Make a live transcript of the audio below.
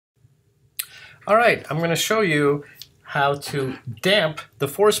All right, I'm going to show you how to damp the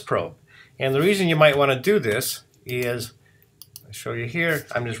force probe. And the reason you might want to do this is, I'll show you here,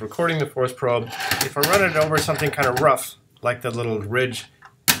 I'm just recording the force probe. If I run it over something kind of rough, like the little ridge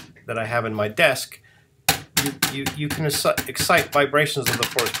that I have in my desk, you can excite vibrations of the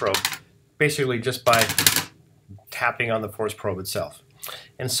force probe, basically just by tapping on the force probe itself.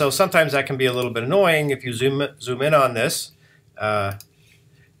 And so sometimes that can be a little bit annoying. If you zoom in on this,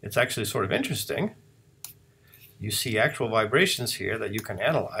 it's actually sort of interesting. You see actual vibrations here that you can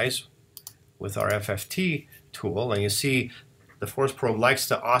analyze with our FFT tool, and you see the force probe likes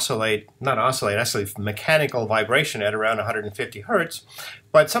to oscillate, not oscillate, actually mechanical vibration at around 150 Hertz,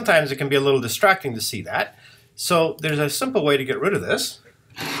 but sometimes it can be a little distracting to see that. So there's a simple way to get rid of this.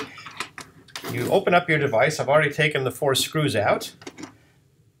 You open up your device. I've already taken the 4 screws out.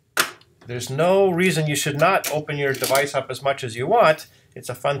 There's no reason you should not open your device up as much as you want. It's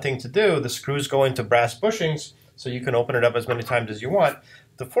a fun thing to do. The screws go into brass bushings, so you can open it up as many times as you want.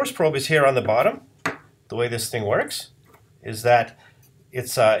 The force probe is here on the bottom. The way this thing works is that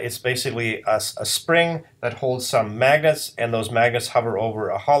it's basically a spring that holds some magnets, and those magnets hover over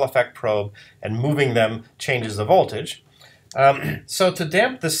a Hall effect probe, and moving them changes the voltage. So to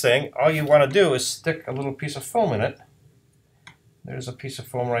damp this thing, all you want to do is stick a little piece of foam in it. There's a piece of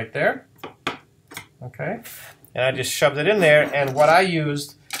foam right there. Okay, and I just shoved it in there, and what I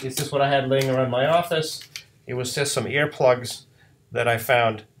used is just what I had laying around my office. It was just some earplugs that I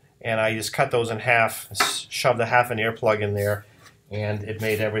found, and I just cut those in half, shoved a half an earplug in there, and it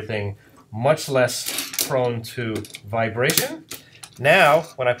made everything much less prone to vibration. Now,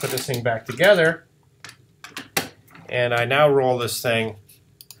 when I put this thing back together, and I now roll this thing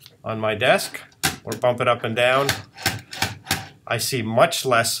on my desk, or bump it up and down, I see much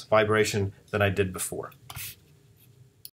less vibration than I did before.